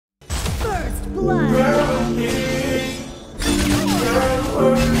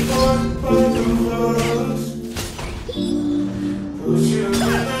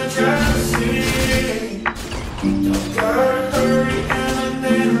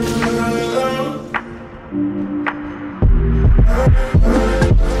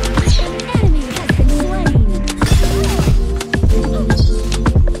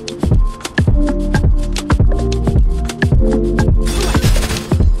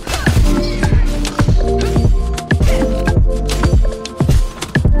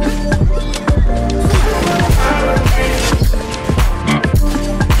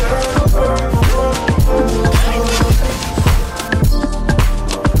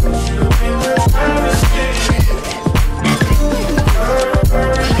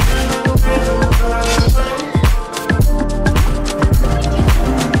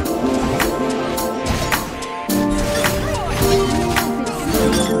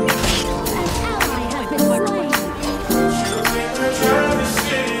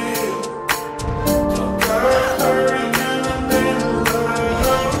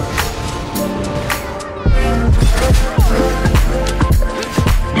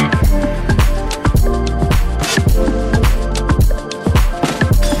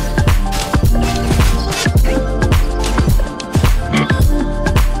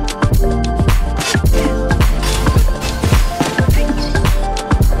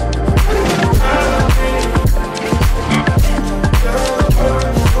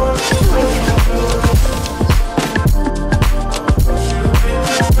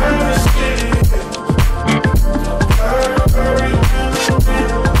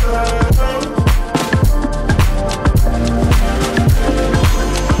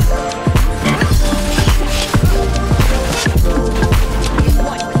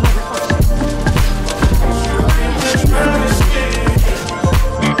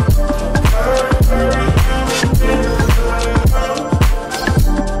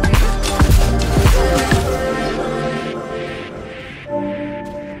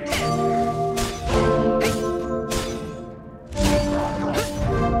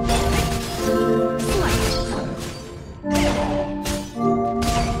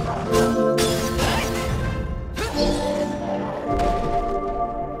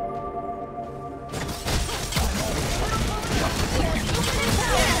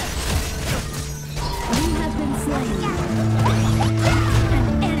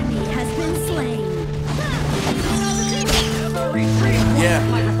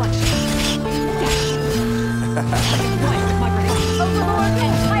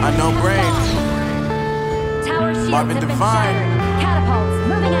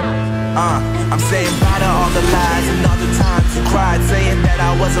I'm saying bye to all the lies and all the times you cried, saying that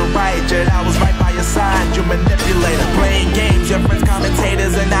I wasn't right, yet I was right by your side. You manipulator, playing games, your friends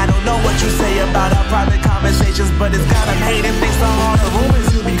commentators, and I don't know what you say about our private conversations, but it's got them hating. Thanks to all the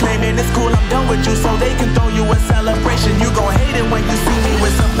rumors you be claiming. It's cool, I'm done with you, so they can throw you a celebration. You gon' hate it when you see me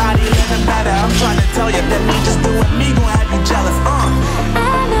with somebody living better. I'm trying to tell you that me just doing me gon' have you jealous.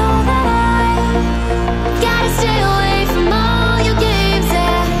 I know that I gotta stay away from all your games,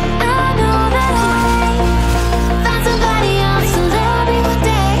 yeah. I know that I found somebody else to love me one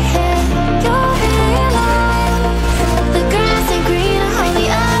day, yeah. You'll realize the grass ain't greener on the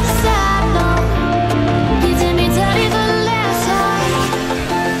other side, no. You did me dirty for the last time,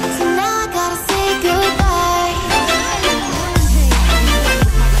 so now I gotta say goodbye.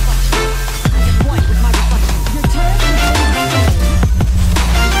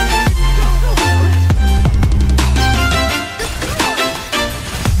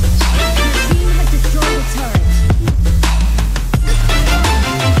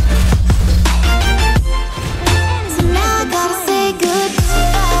 So now I gotta say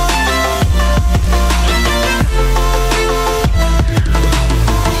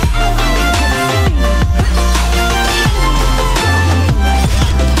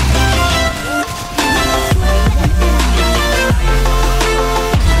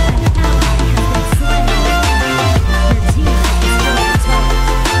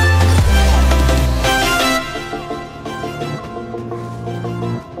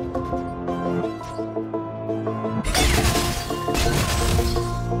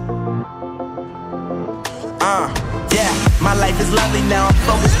Yeah, my life is lovely now, I'm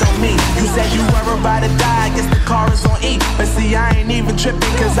focused on me. You said you were about to die, I guess the car is on E. But see, I ain't even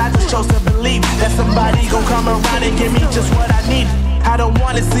tripping, cause I just chose to believe that somebody gon' come around and give me just what I need. I don't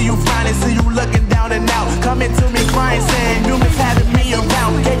wanna see you finding, see you looking down and out, coming to me crying, saying you miss having me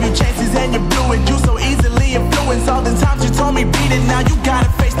around. Gave you chances and you blew it, you so easily influenced. All the times you told me beat it, now you gotta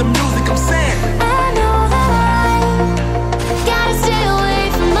face the music. I'm saying I know that I gotta stay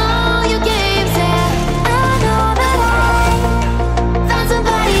away from all your games,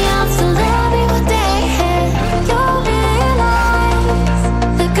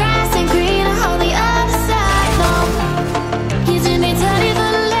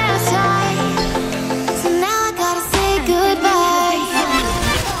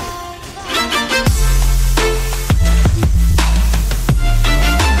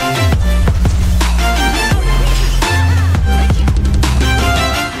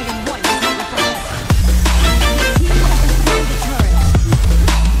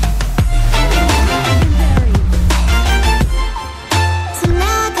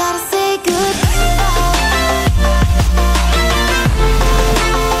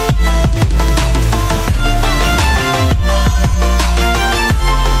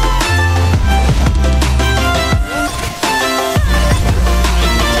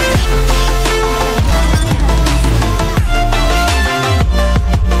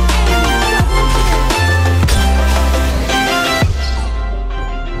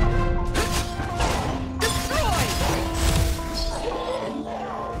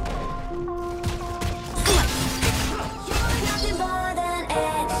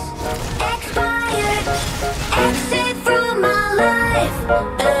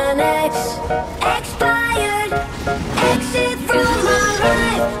 An expired exit from my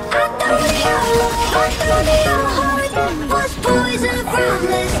life. I thought your love, I thought your heart was poison from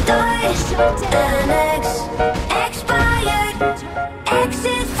the start. An expired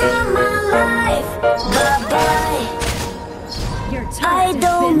exit from my life. Bye bye. I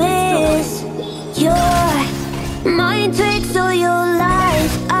don't miss your mind tricks or your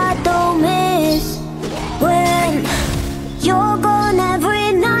lies. I don't miss when you're gone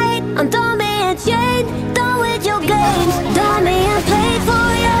every night. I'm done being chained, done with your games, done being played for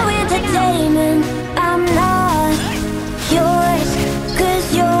your entertainment. I'm not yours, 'cause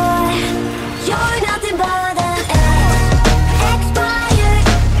you're nothing but an expired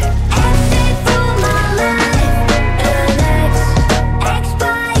exit from my life. An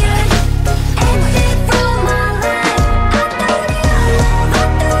expired exit from my life. I thought your love, I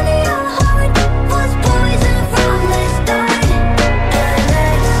thought your heart was poison from the start. An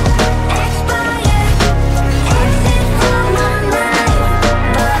expired exit from my life.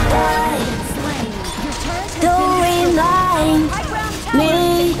 Bye bye. Don't remind me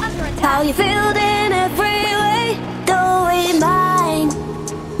how you feel in every way. Don't remind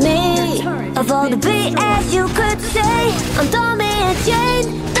me of all the BS you could say. I'm done being chained,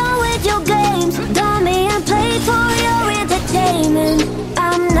 done with your games, done being played for your entertainment.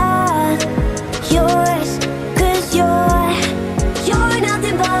 I'm not yours, 'cause you're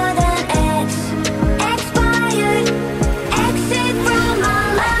nothing but an expired exit from my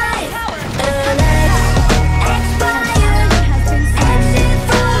life. An expired exit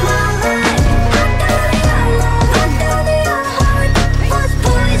from my life. I thought your love, I thought your heart was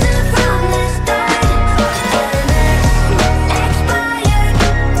poison from the start. An expired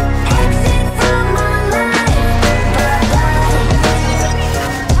exit from my life. Bye bye.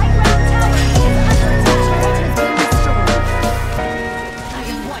 I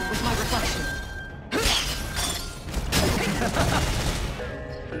am one with my reflection.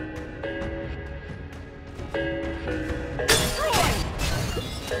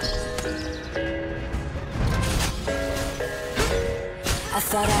 I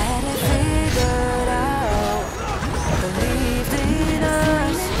thought I had it figured out. Believed in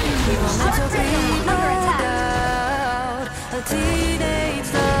us. We were meant to be, no doubt. A teenage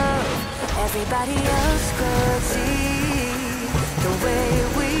love. Everybody else could see the way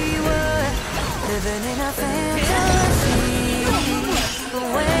we were living in a fantasy. But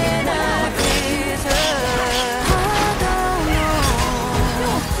when I kiss her, I don't know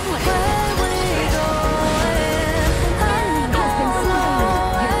where we're going. I don't know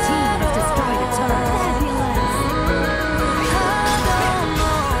Your team has destroyed a turret. I don't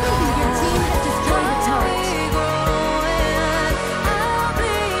know Your team has destroyed a turret. where we're going. I'll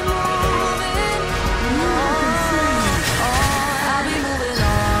be moving on. I'll be moving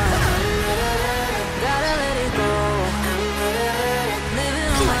on. Gotta let it go. Living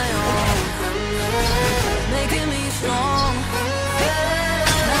on my own, making me strong.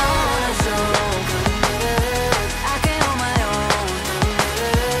 Now I wanna show I can hold my own.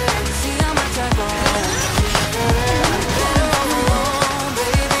 See how much I go. Let it all alone,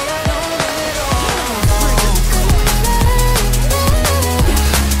 baby. I don't let it all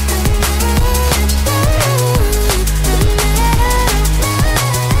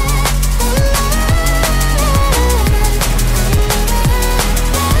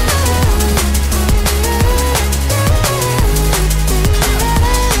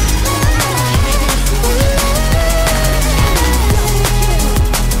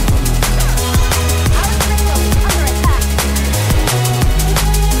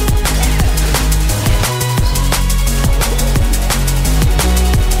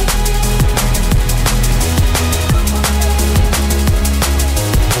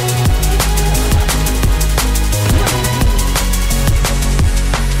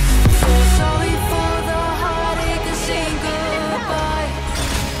sorry for the heartache and saying goodbye.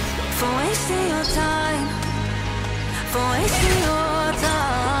 For wasting your time, for wasting your